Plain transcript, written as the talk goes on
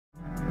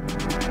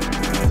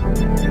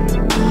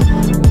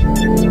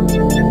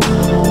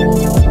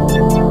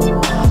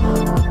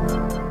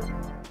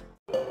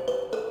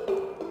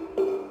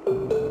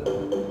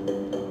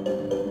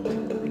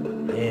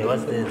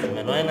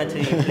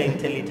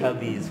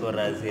for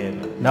us here,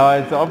 man. No,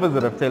 it's the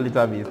opposite of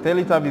Teletubbies.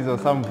 Teletubbies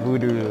was some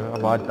voodoo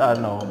about, I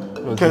don't know,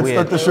 it was Can't weird.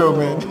 start the show,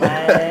 man.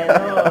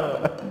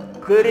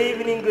 Good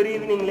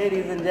evening,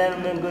 ladies and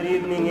gentlemen. Good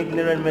evening,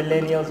 ignorant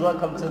millennials.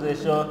 Welcome to the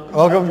show.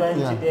 Welcome, I'm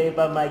joined today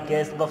by my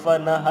guest,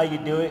 Bafana. How you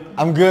doing?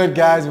 I'm good,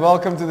 guys.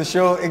 Welcome to the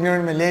show,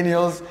 Ignorant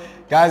Millennials.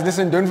 Guys,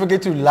 listen, don't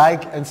forget to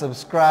like and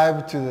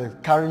subscribe to the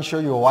current show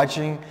you're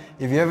watching.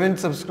 If you haven't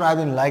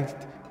subscribed and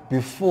liked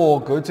before,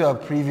 go to our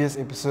previous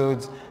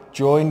episodes.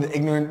 Join the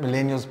Ignorant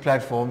Millennials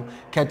platform.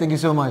 Kat, thank you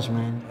so much,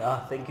 man.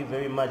 Thank you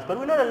very much. But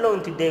we're not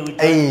alone today. We're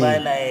joined by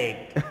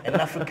like an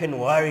African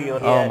warrior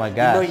here. Oh my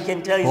gosh. You know, you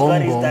can tell he's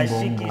got his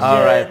dashiki shirt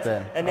All right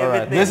then. and All right.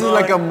 everything. This is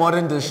like a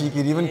modern dashiki.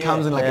 It even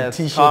comes in like a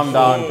t-shirt. Calm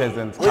down,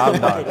 peasants.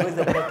 Calm down. Where's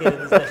the pocket of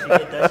this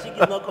dashiki?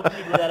 Dashiki is not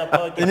complete without a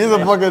pocket. It needs a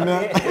pocket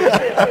now.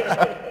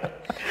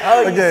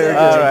 Okay.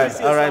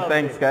 All right.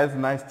 Thanks, guys.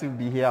 Nice to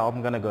be here.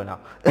 I'm gonna go now.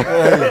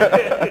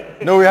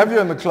 No, we have you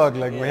on the clock.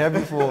 Like, we have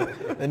you for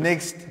the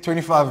next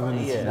 25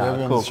 minutes. Yeah. We have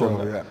you on the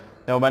show. Yeah.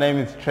 No, my name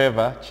is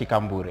Trevor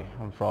Chikambure.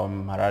 I'm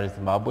from Harare,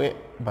 Zimbabwe,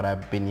 but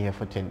I've been here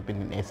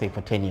been in SA for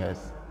 10 years.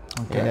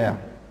 Okay. Yeah.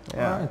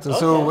 All right.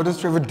 So what does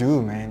Trevor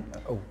do, man?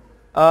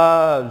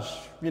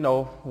 You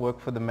know, work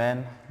for the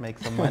man, make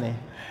some money.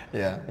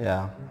 Yeah.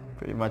 Yeah.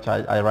 Pretty much.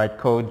 I write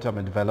code. I'm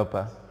a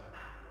developer.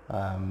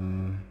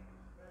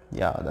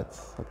 Yeah,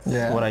 that's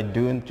what I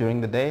do during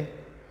the day.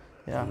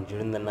 Yeah. And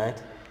during the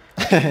night?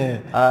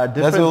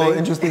 That's all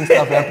interesting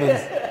stuff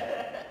happens.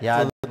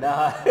 Yeah.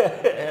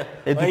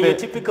 On your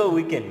typical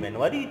weekend, man,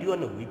 what do you do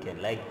on a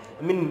weekend? Like,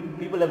 I mean,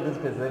 people have this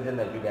perception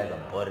that you guys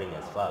are boring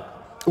as fuck.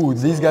 Ooh,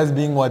 these guys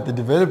being what? The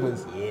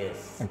developers?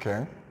 Yes.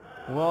 Okay.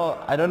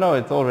 Well, I don't know.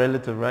 It's all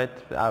relative, right?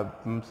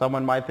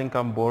 Someone might think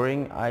I'm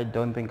boring. I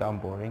don't think I'm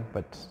boring,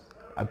 but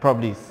I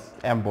probably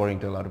am boring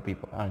to a lot of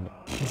people. I don't know.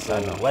 So,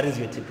 what is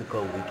your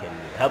typical weekend?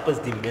 Help us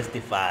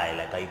demystify.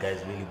 Like, are you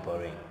guys really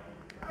boring?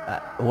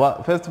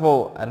 Well, first of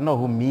all, I don't know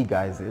who me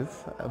guys is,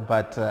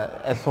 but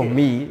as for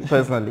me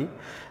personally,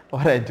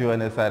 what I do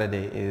on a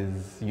Saturday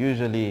is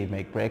usually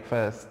make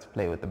breakfast,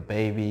 play with the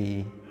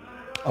baby.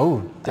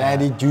 Oh,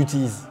 daddy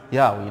duties.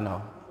 Yeah, you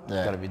know, Yeah.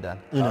 it's gotta be done.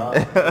 You know,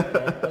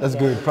 that's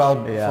good.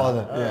 Proud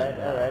father. All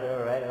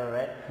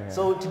right. Yeah.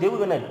 So today we're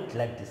gonna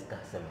like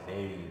discuss a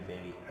very,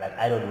 like,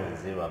 I don't know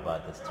zero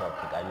about this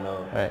topic. I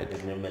know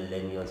there's no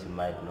millennials, you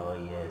might know,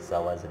 yes, I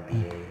was a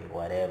BA,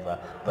 whatever.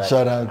 But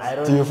shout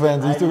out to your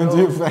fans. He's talking to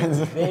your fans.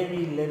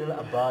 Very little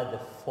about the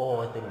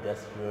fourth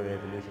industrial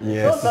revolution.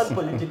 Yes. It's not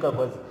political,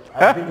 but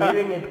I've been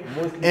hearing it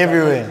mostly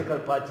everywhere. Political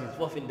parties,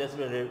 fourth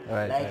industrial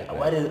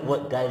revolution.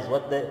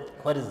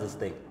 What is this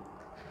thing?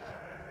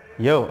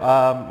 Yo,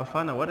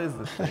 Bafana, what is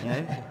this thing,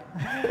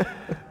 eh?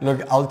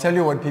 Look, I'll tell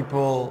you what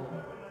people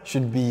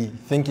should be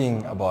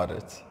thinking about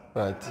it.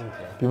 Right.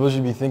 Okay. People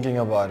should be thinking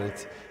about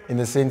it in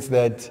the sense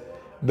that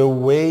the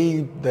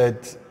way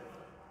that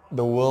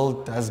the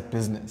world does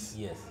business,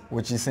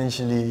 which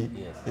essentially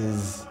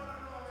is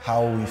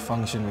how we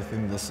function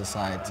within the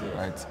society,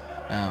 right?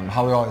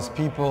 How we are as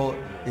people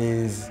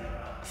is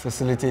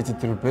facilitated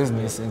through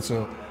business. And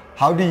so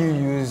how do you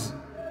use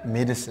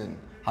medicine?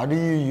 How do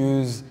you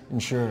use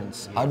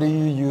insurance? How do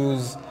you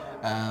use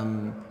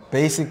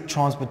basic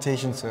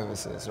transportation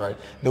services, right?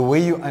 The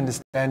way you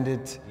understand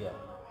it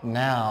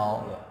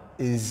now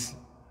is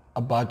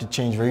about to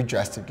change very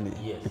drastically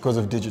because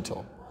of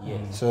digital.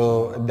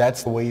 So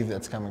that's the wave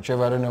that's coming.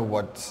 Trevor, I don't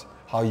know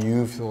how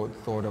you've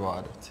thought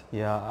about it.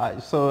 Yeah,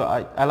 so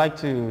I like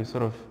to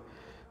sort of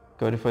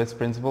go to first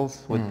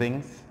principles with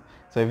things.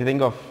 So if you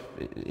think of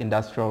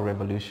industrial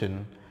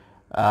revolution,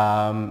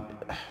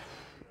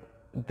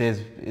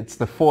 it's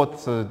the fourth,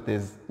 so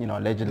there's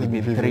allegedly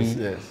been three.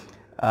 Yes.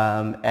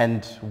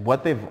 And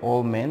what they've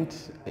all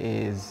meant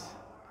is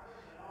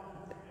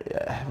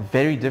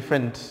very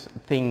different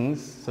things.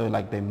 So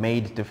like they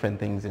made different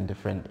things in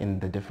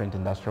the different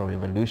industrial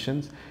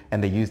revolutions,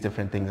 and they used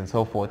different things and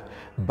so forth,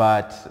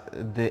 but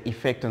the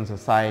effect on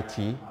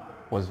society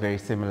was very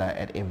similar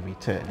at every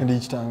turn. And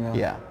each time,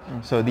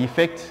 So the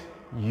effect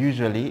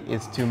usually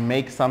is to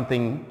make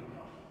something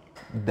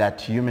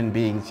that human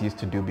beings used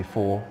to do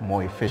before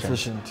more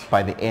efficient.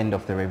 By the end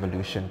of the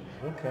revolution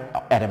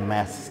at a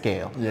mass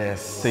scale.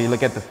 Yes. So you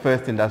look at the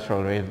first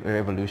industrial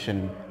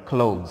revolution,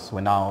 clothes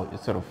were now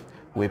sort of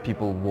where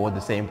people wore the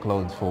same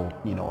clothes for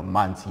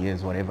months,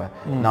 years, whatever.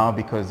 Now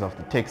because of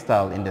the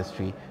textile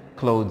industry,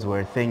 clothes were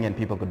a thing and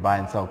people could buy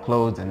and sell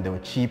clothes, and they were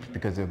cheap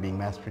because they were being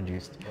mass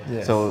produced.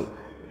 Yes. So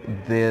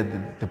the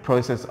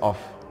process of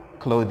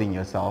clothing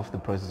yourself, the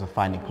process of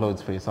finding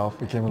clothes for yourself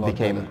became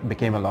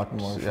a lot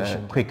more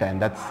quicker,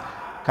 and that's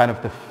kind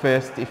of the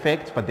first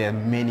effect, but there are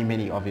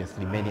many other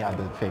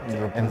effects.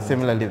 And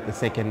similarly the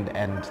second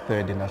and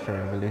third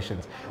industrial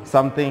revolutions,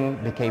 something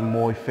became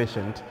more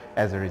efficient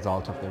as a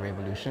result of the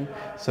revolution.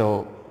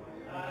 So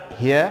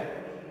here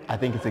I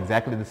think it's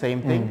exactly the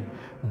same thing,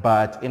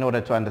 but in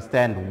order to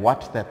understand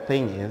what that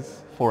thing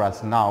is for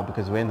us now,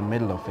 because we're in the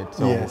middle of it,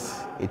 so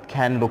it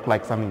can look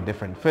like something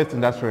different. First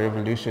industrial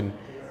revolution,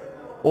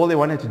 all they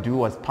wanted to do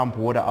was pump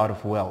water out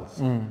of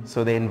wells.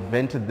 So they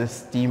invented this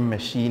steam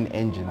machine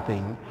engine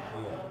thing,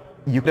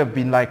 you could have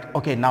been like,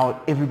 okay,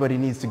 now everybody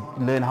needs to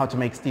learn how to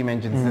make steam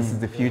engines. This is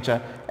the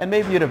future. And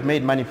maybe you'd have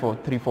made money for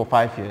 3, 4,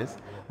 5 years,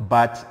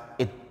 but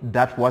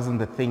that wasn't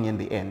the thing in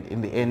the end.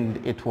 In the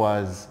end, it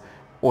was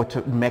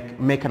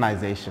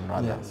mechanization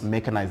rather. Yes.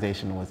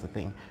 Mechanization was the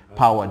thing,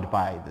 powered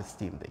by the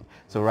steam thing.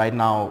 So right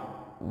now,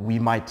 we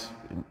might,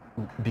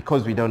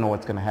 because we don't know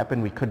what's going to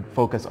happen, we could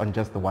focus on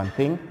just the one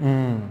thing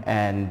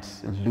and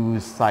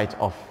lose sight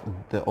of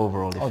the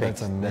overall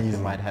effects that we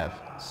might have.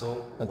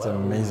 So that's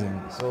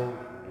amazing. So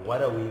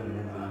what are we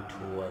moving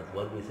towards?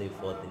 What we say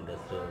fourth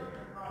industrial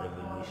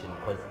revolution?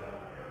 Because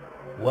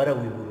what are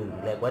we moving,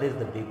 like what is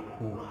the big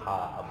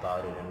hoo-ha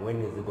about it, and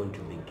when is it going to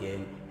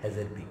begin? Has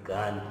it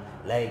begun?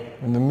 Like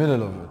in the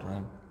middle of it,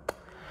 right?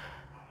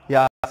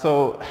 Yeah,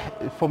 so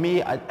for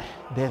me,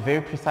 there are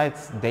very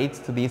precise dates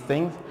to these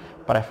things,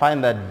 but I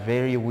find that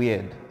very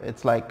weird.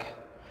 It's like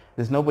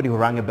there's nobody who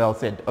rang a bell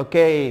said,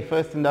 okay,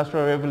 first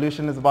industrial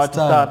revolution is about to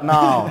start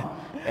now.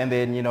 And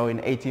then, you know, in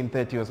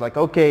 1830 it was like,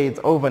 okay,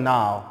 it's over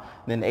now.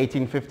 Then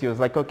 1850 was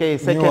like, okay,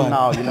 second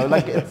now, you know,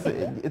 like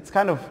it's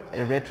kind of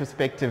a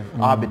retrospective,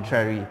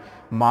 arbitrary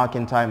mark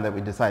in time that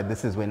we decide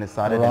this is when it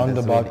started and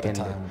this is when it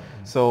ended.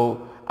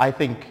 So I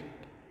think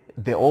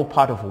they're all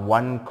part of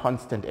one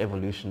constant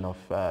evolution of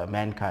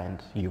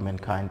mankind,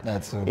 humankind,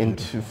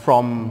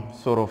 from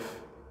sort of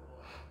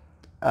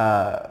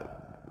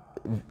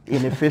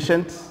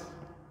inefficient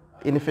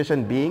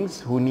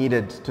beings who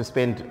needed to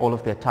spend all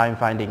of their time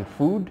finding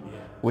food,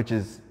 which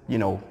is, you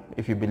know,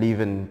 if you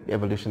believe in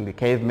evolution, the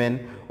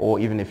cavemen, or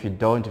even if you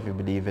don't, if you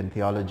believe in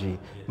theology,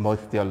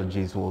 most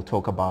theologies will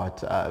talk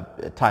about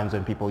times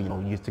when people, you know,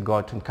 used to go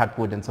out and cut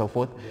wood and so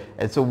forth.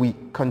 And so we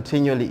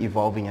continually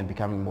evolving and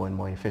becoming more and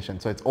more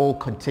efficient. So it's all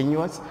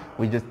continuous.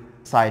 We just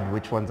decide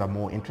which ones are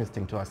more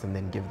interesting to us and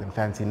then give them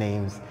fancy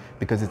names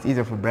because it's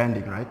easier for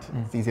branding, right?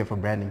 It's easier for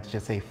branding to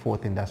just say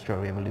fourth industrial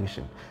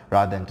revolution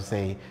rather than to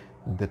say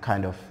the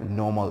kind of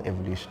normal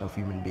evolution of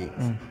human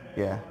beings.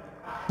 Yeah.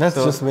 That's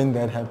just when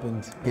that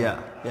happened. Yeah.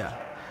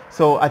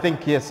 So I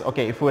think, yes,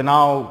 okay, if we're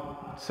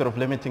now sort of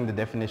limiting the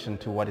definition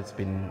to what it's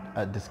been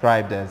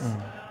described as,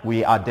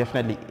 we are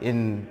definitely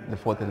in the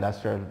fourth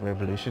industrial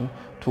revolution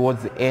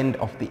towards the end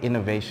of the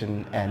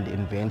innovation and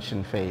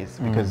invention phase,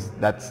 because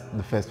that's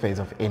the first phase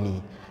of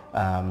any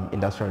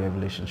industrial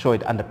revolution. Sure,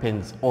 it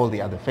underpins all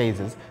the other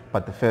phases,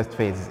 but the first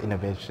phase is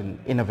innovation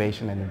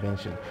and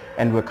invention.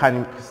 And we're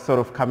kind of sort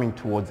of coming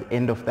towards the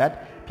end of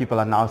that. People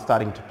are now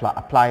starting to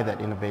apply that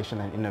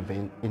innovation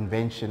and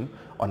invention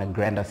on a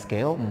grander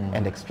scale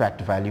and extract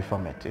value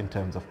from it in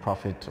terms of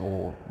profit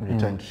or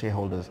return to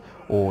shareholders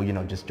or, you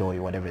know, just joy,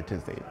 whatever it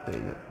is.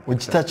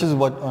 Which touches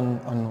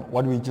on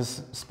what we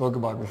just spoke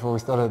about before we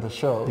started the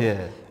show.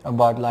 Yeah.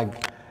 About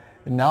like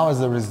now as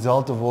a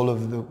result of all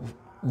of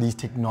these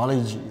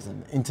technologies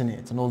and the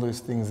internet and all those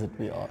things that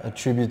we are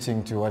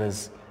attributing to what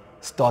has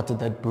started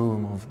that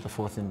boom of the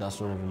fourth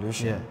industrial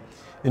revolution. Yeah.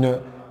 You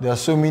know, there are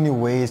so many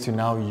ways to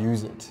now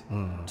use it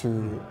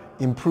to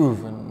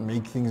improve and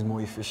make things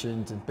more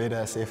efficient and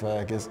better, safer,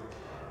 I guess,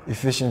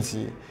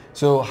 efficiency.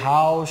 So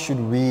how should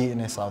we,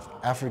 in a South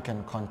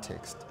African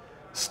context,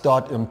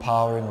 start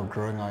empowering or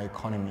growing our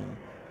economy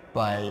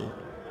by,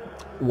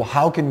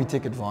 how can we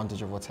take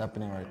advantage of what's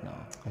happening right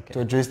now to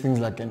address things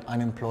like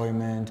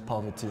unemployment,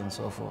 poverty, and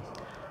so forth?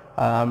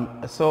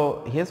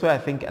 So here's where I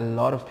think a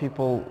lot of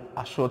people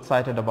are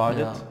short-sighted about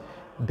it.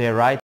 They're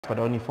right, but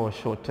only for a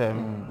short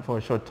term, for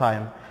a short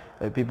time.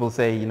 People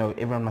say, you know,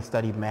 everyone must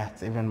study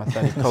maths, everyone must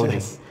study coding.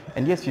 Yes.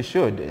 And yes, you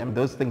should. I mean,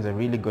 those things are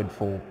really good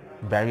for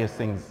various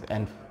things,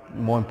 and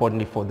more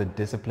importantly for the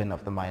discipline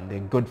of the mind. They're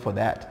good for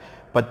that.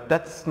 But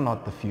that's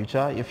not the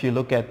future. If you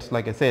look at,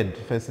 like I said,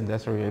 first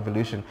industrial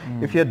revolution,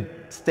 if you had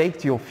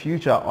staked your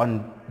future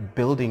on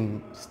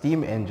building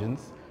steam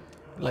engines,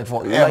 like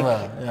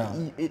forever,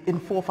 in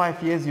 4 or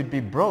 5 years you'd be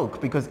broke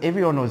because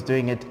everyone was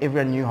doing it,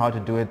 everyone knew how to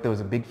do it, there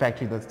was a big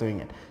factory that's doing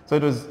it. So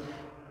it was,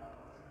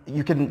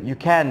 you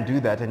can do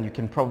that and you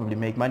can probably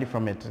make money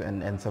from it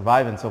and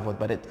survive and so forth,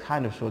 but it's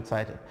kind of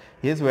short-sighted.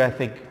 Here's where I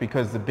think,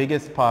 because the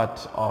biggest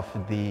part of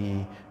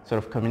the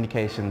sort of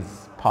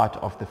communications part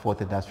of the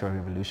fourth industrial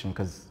revolution,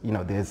 because, you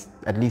know, there's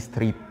at least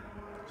 3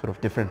 sort of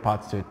different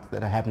parts to it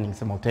that are happening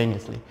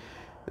simultaneously.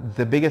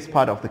 The biggest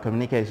part of the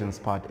communications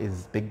part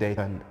is big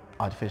data and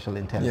artificial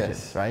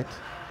intelligence, right?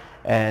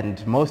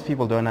 And most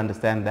people don't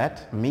understand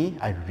that. Me,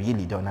 I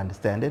really don't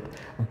understand it,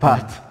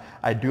 but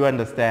I do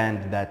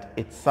understand that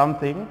it's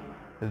something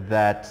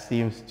that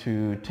seems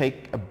to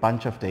take a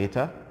bunch of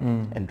data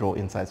and draw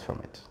insights from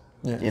it.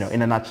 You know,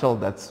 in a nutshell,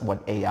 that's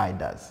what AI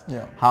does.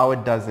 How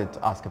it does it,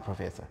 ask a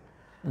professor.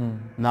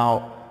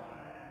 Now,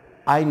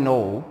 I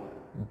know,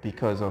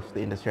 because of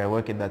the industry I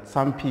work in, that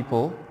some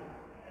people,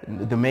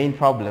 the main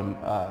problem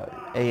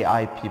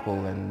AI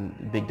people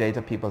and big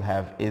data people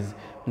have is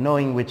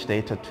knowing which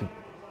data to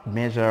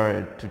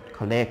measure, to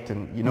collect,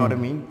 and you know what I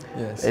mean?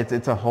 Yes.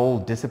 It's a whole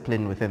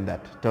discipline within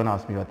that. Don't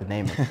ask me what the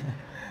name is.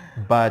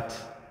 But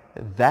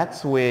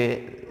that's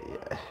where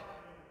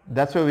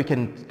we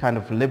can kind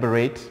of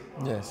liberate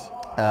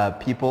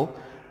people,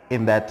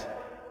 in that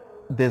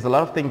there's a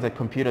lot of things that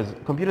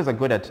computers are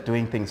good at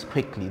doing things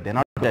quickly. They're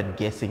not good at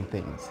guessing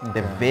things.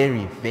 They're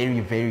very,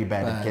 very, very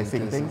bad at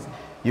guessing things.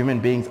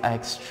 Human beings are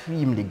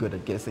extremely good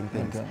at guessing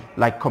things,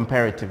 like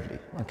comparatively.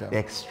 They're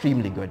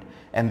extremely good.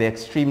 And they're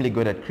extremely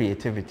good at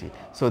creativity.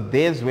 So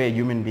there's where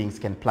human beings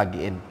can plug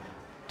in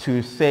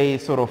to say,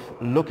 sort of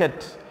look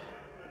at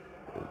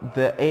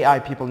the AI.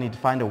 People need to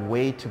find a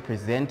way to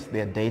present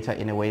their data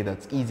in a way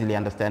that's easily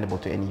understandable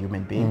to any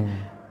human being.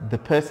 The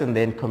person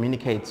then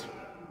communicates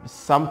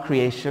some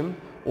creation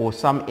or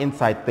some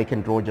insight they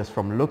can draw just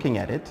from looking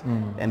at it,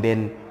 and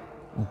then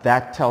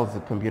that tells the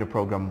computer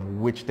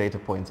program which data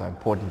points are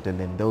important, and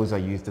then those are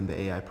used in the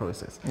AI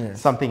process.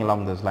 Something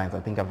along those lines. I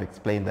think I've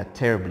explained that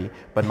terribly,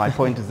 but my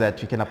point is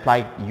that you can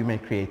apply human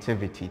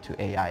creativity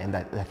to AI, and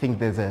that I think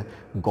there's a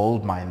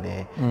gold mine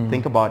there.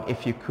 Think about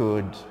if you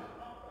could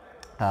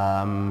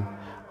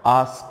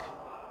ask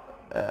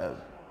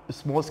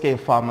small-scale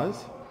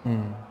farmers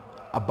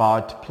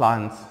about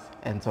plants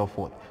and so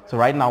forth. So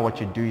right now what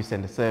you do, you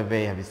send a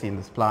survey. Have you seen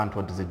this plant?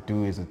 What does it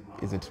do? Is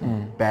it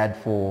bad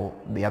for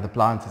the other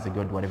plants? Is it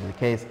good? Whatever the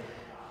case.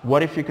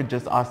 What if you could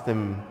just ask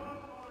them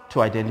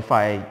to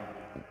identify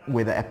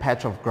whether a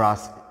patch of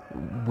grass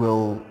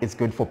is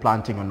good for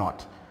planting or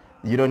not?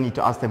 You don't need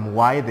to ask them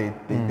why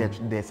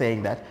they're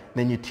saying that.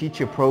 Then you teach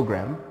your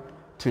program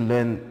to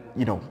learn,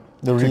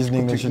 the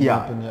reasoning that should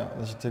happen,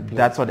 that should take place.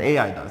 That's what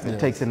AI does. It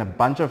takes in a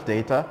bunch of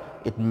data,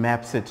 it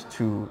maps it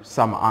to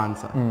some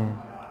answer.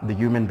 The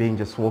human being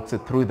just walks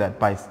it through that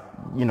by,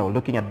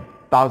 looking at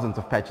thousands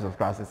of patches of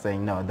grass and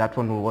saying, no, that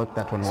one will work,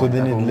 that one won't. So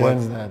then it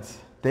learns that.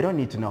 They don't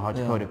need to know how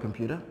to code a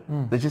computer.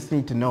 They just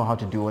need to know how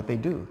to do what they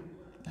do.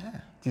 Do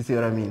you see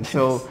what I mean?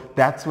 So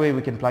that's where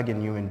we can plug in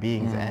human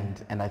beings,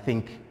 and I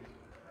think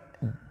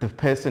the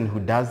person who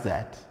does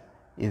that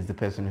is the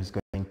person who's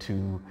going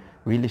to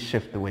really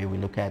shift the way we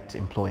look at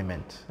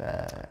employment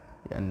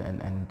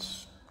and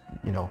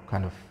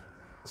kind of.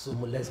 So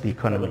less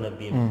people are going to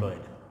be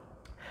employed.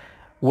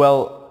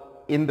 Well,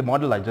 in the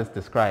model I just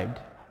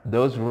described,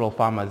 those rural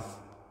farmers,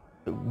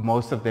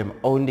 most of them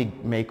only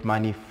make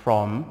money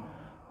from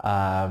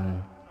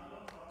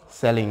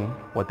selling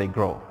what they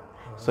grow.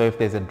 So if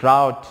there's a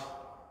drought,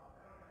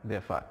 they're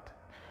fucked.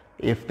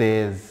 If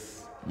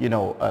there's,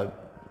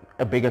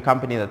 a bigger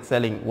company that's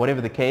selling,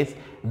 whatever the case,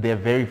 they're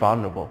very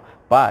vulnerable.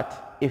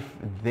 But if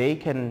they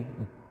can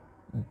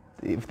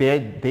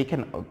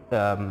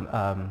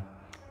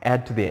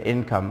add to their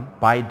income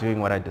by doing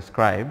what I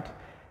described,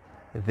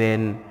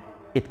 then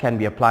it can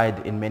be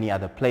applied in many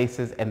other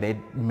places, and they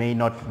may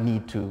not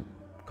need to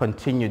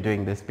continue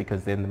doing this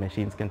because then the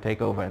machines can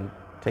take over and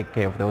take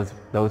care of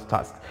those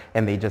tasks,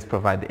 and they just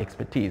provide the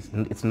expertise.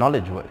 It's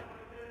knowledge work.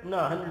 No,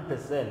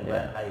 100%.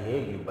 But I hear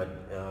you. But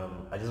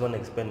I just want to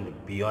expand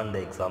beyond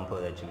the example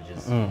that you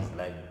just used.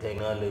 Like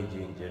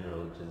technology in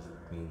general just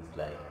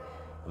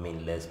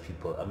means less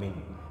people.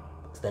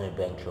 Standard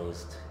Bank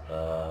closed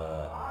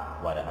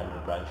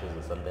 100 branches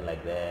or something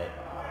like that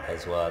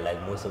as well. Like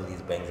most of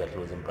these banks are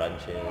closing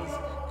branches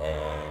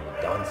and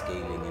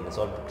downscaling, and it's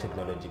all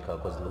technological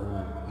because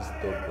who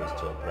still goes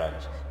to a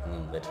branch in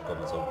inverted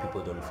commas? So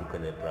people don't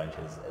frequent their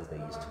branches as they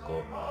used to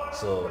go.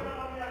 So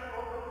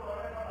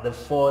the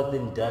fourth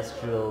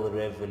industrial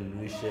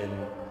revolution,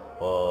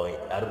 or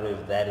I don't know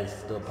if that is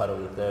still part of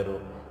the third,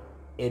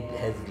 it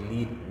has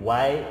lead.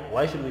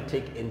 Why should we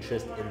take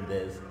interest in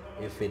this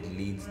if it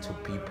leads to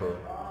people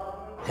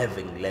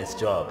having less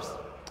jobs?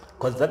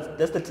 Because that's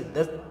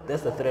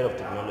the threat of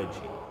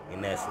technology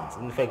in essence.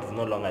 In fact, it's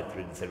no longer a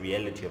threat; it's a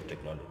reality of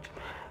technology.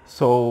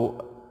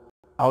 So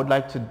I would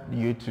like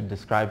you to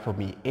describe for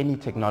me any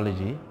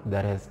technology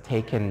that has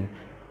taken,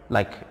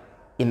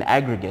 in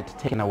aggregate,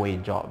 taken away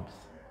jobs.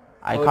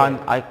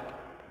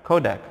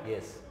 Kodak.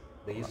 Yes,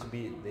 there used to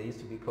be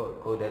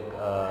Kodak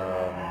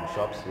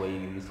shops where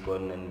you used to go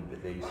in and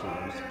they used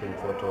to print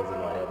photos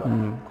and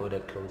whatever.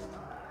 Kodak closed.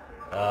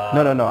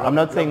 No.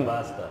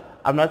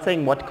 I'm not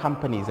saying what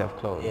companies have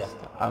closed.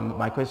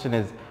 My question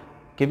is,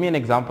 give me an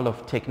example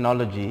of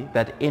technology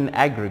that in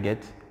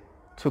aggregate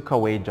took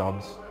away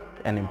jobs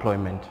and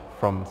employment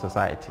from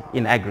society.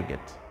 In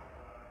aggregate,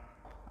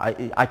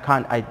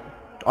 I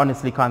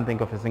honestly can't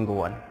think of a single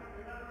one.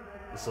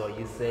 So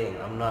you're saying,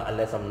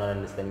 unless I'm not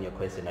understanding your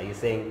question, are you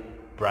saying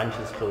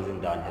branches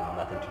closing down has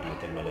nothing to do with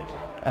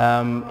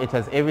technology? It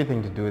has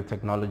everything to do with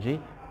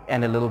technology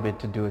and a little bit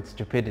to do with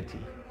stupidity,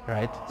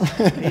 right?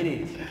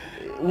 Stupidity?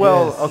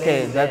 Well, yes.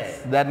 Okay,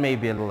 that may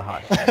be a little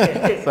harsh.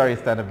 Sorry,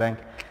 Standard Bank.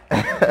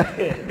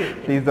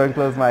 Please don't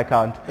close my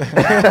account.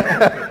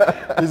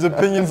 His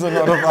opinions are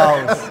not of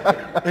ours.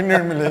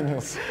 Ignorant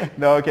millennials.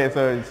 No, okay,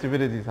 so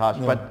stupidity is harsh.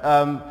 No. But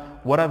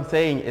what I'm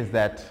saying is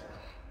that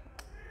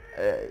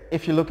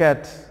if you look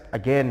at,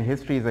 again,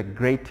 history is a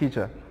great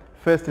teacher.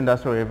 First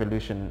industrial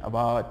revolution,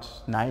 about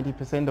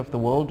 90% of the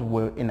world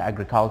were in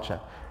agriculture.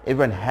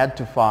 Everyone had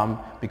to farm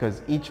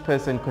because each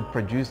person could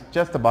produce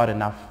just about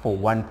enough for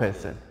one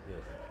person.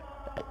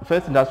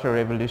 First industrial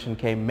revolution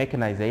came,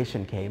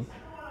 mechanization came.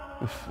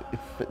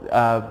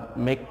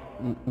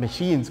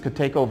 Machines could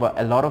take over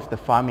a lot of the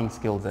farming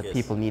skills that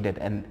people needed,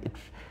 and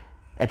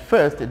At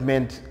first, it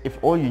meant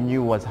if all you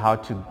knew was how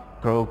to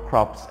grow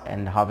crops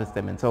and harvest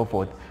them and so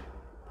forth,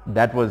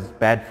 that was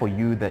bad for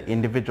you, the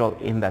individual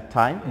in that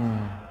time.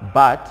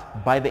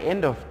 But by the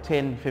end of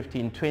 10,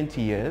 15,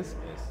 20 years,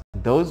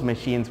 those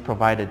machines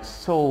provided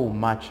so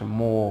much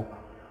more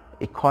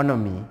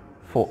economy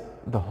for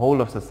the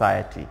whole of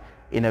society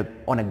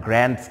on a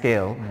grand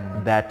scale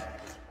that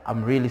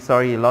I'm really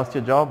sorry you lost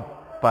your job,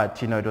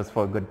 but it was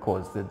for a good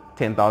cause. The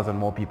 10,000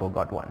 more people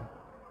got one.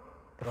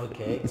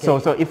 Okay. So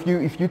if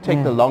you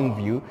take the long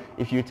view,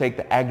 if you take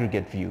the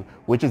aggregate view,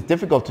 which is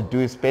difficult to do,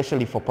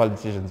 especially for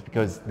politicians,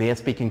 because they are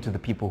speaking to the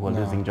people who are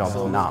losing jobs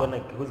now.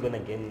 Who's gonna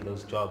gain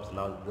those jobs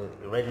now?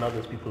 Right now,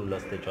 those people who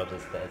lost their jobs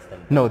as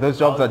them. No, those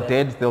jobs are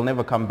dead. They'll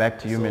never come back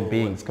to human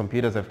beings.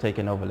 Computers have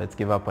taken over. Let's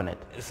give up on it.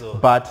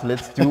 But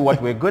let's do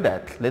what we're good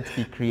at. Let's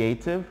be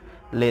creative.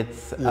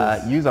 Let's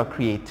use our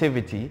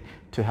creativity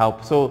to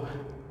help. So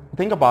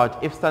think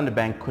about if Standard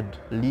Bank could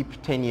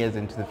leap 10 years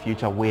into the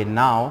future, where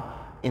now,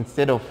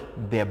 instead of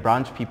their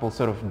branch people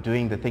sort of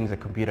doing the things a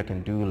computer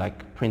can do,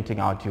 like printing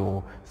out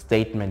your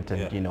statement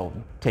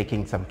and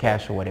taking some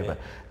cash or whatever,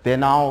 they're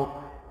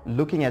now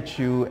looking at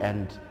you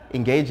and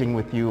engaging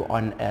with you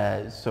on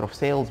a sort of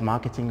sales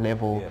marketing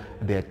level.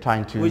 They're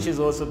trying to, which is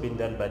also been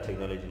done by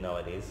technology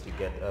nowadays. You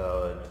get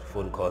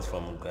phone calls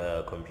from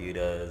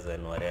computers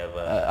and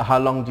whatever. How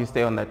long do you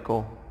stay on that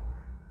call?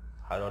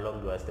 How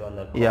long do I stay on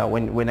that call? Yeah,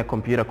 when a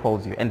computer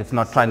calls you and it's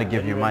not trying to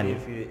give you money.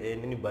 If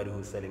anybody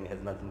who's selling has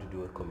nothing to do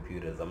with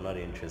computers, I'm not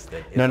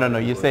interested. No.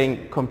 You're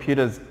saying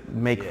computers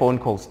make phone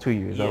calls to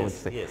you. Is that what you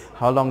say? Yes.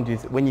 How long do you,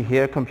 when you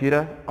hear a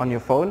computer on your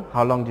phone,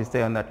 how long do you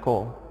stay on that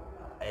call?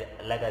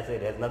 Like I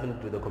said, it has nothing to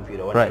do with the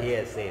computer. When I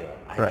hear a sale,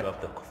 I drop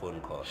the phone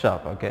call.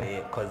 Sharp,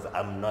 okay. Because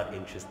I'm not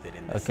interested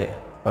in the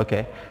sale.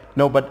 Okay.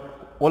 No,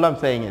 but all I'm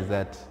saying is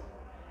that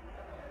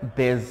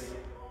there's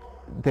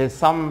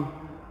some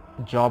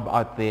job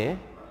out there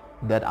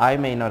that I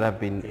may not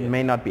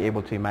be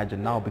able to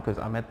imagine now, because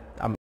I'm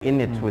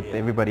in it with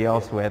everybody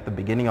else who are at the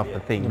beginning of the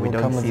thing. We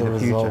don't see the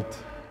future.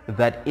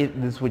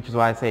 Which is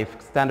why I say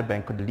if Standard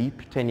Bank could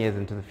leap 10 years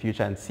into the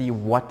future and see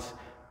what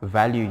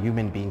value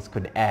human beings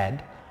could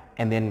add,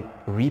 and then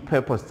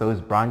repurpose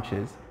those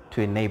branches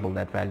to enable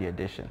that value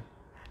addition.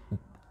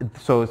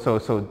 So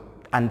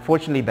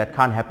unfortunately that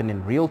can't happen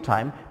in real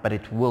time, but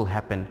it will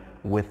happen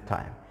with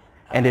time.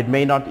 And it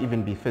may not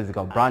even be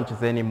physical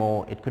branches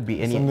anymore. It could be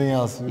something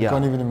else. You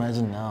can't even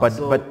imagine now.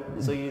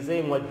 So you're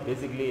saying what you're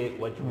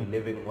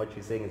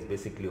saying is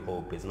basically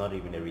hope. It's not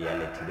even a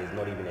reality. There's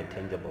not even a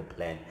tangible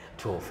plan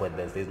for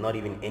this. There's not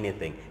even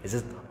anything. It's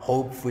just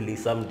hopefully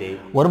someday.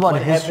 What about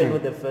history? Happened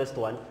with the first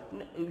one?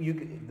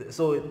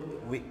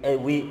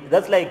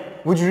 That's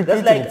like Would you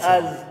that's repeat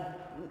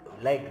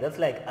like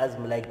it? us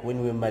like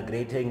when we're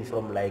migrating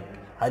from like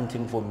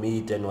hunting for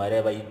meat and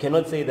whatever. You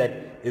cannot say that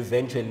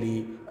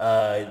eventually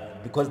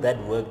because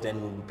that worked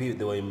and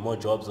there were more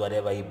jobs,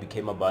 whatever, it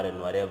became about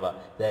and whatever,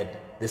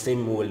 that the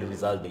same will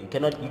result there. You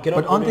cannot.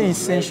 But aren't there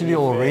essentially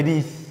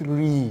already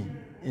 3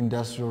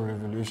 industrial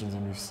revolutions,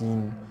 and we've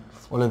seen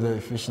all of the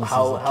efficiencies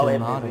that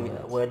came out of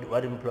it?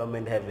 What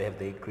employment have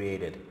they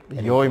created?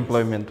 Your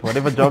employment,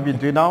 whatever job you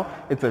do now,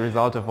 it's a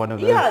result of one of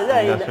those.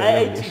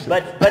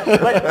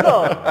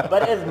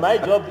 But as my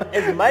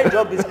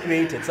job is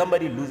created,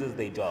 somebody loses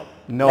their job.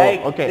 No,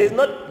 okay. There's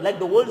not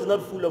the world is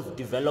not full of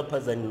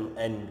developers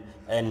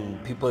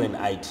and people in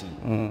IT.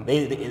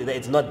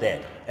 It's not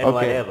there and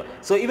whatever.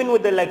 So even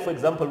with for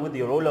example, with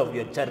the role of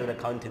your chartered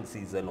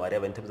accountancies and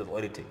whatever in terms of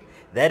auditing,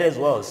 that as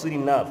well, soon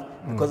enough,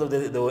 because of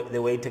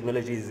the way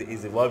technology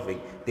is evolving,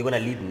 they're going to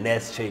lead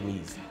nurse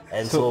trainees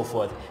and so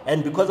forth.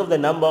 And because of the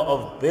number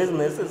of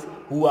businesses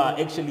who are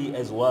actually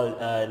as well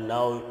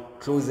now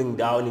closing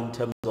down in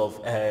terms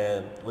of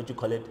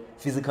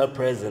physical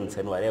presence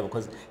and whatever,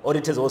 because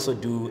auditors also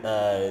do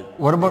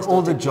what about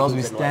all the jobs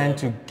we stand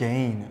to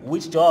gain?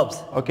 Which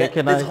jobs? Okay,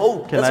 there's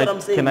hope. That's what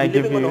I'm saying. We're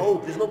living on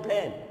hope. There's no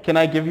plan. Can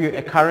I give you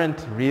a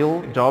current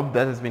real job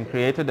that has been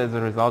created as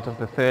a result of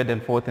the 3rd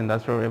and 4th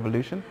industrial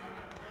revolution?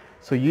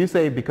 So you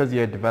say because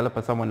you're a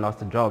developer someone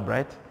lost a job,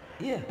 right?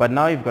 Yeah. But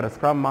now you've got a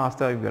scrum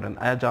master, you've got an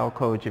agile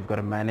coach, you've got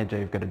a manager,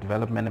 you've got a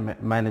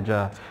development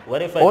manager.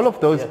 What if all of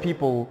those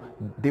people,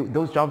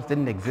 those jobs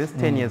didn't exist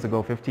 10 years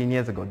ago, 15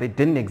 years ago. They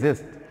didn't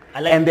exist.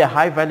 And they're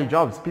high value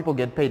jobs. People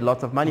get paid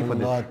lots of money for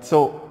this.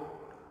 So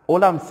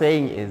all I'm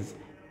saying is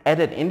at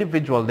an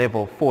individual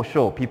level, for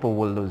sure, people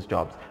will lose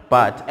jobs.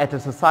 But at a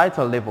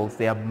societal level,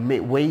 there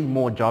are way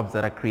more jobs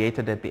that are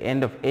created at the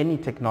end of any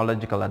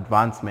technological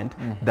advancement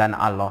than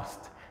are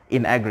lost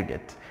in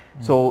aggregate.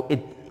 So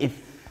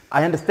if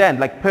I understand,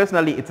 like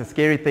personally, it's a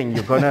scary thing.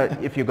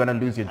 If you're gonna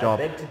lose your job.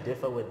 I beg to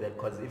differ with that,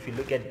 because if you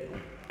look at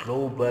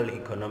global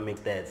economic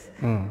stats,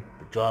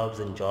 jobs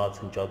and jobs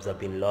and jobs have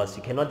been lost.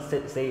 You cannot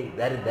say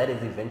that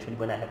is eventually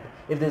gonna happen.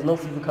 If there's no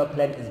physical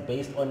plan, it's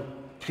based on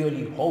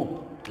purely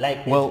hope.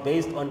 It's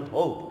based on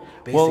hope,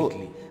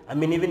 basically. I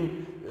mean,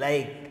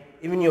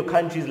 even your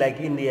countries like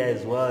India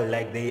as well,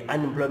 like the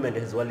unemployment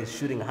as well is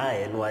shooting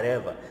high and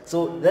whatever.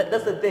 So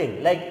that's the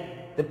thing.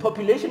 the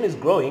population is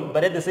growing,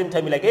 but at the same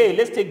time, you're like, hey,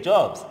 let's take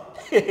jobs.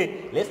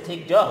 Let's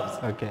take jobs.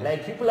 Okay.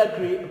 Like people are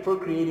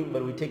procreating,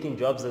 but we're taking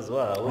jobs as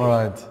well.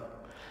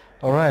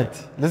 All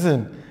right.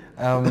 Listen,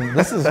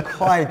 this is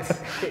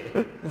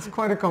it's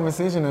quite a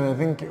conversation, and I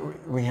think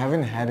we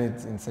haven't had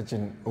it in such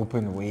an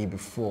open way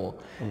before.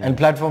 And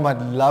platform,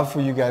 I'd love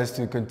for you guys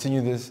to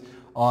continue this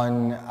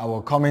on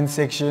our comment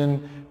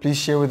section. Please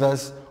share with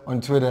us on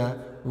Twitter.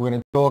 We're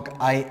going to talk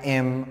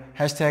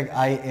hashtag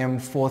I am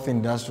Fourth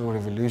Industrial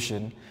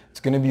Revolution. It's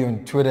going to be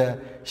on Twitter.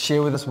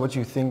 Share with us what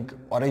you think.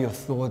 What are your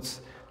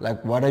thoughts?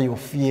 Like, what are your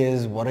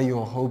fears? What are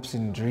your hopes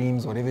and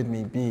dreams? Whatever it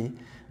may be.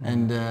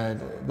 And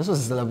this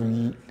was a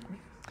lovely,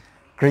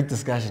 great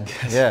discussion,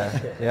 guys.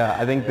 Yeah.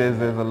 I think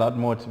there's a lot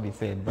more to be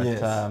said. But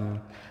Yes.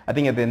 I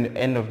think at the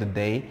end of the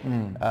day,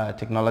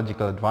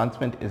 technological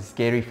advancement is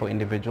scary for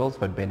individuals,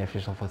 but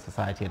beneficial for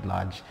society at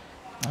large,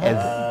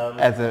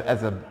 as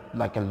a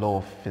like a law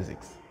of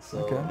physics.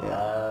 So,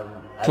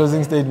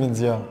 Closing statements,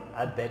 yeah.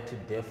 I beg to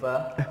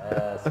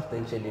differ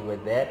substantially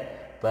with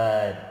that,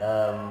 but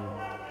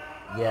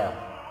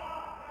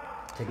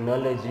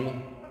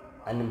technology,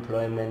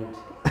 unemployment,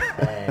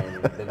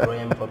 and the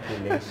growing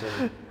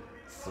population,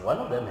 one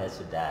of them has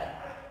to die,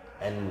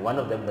 and one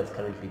of them that's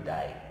currently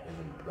dying is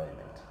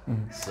employment.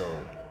 So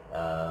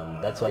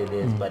that's why it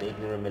is. But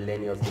ignorant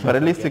millennials. But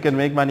at least you can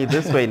make money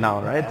this way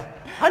now, right?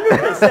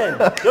 100%.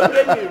 Don't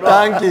get me wrong.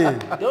 Thank you.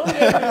 Don't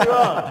get me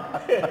wrong.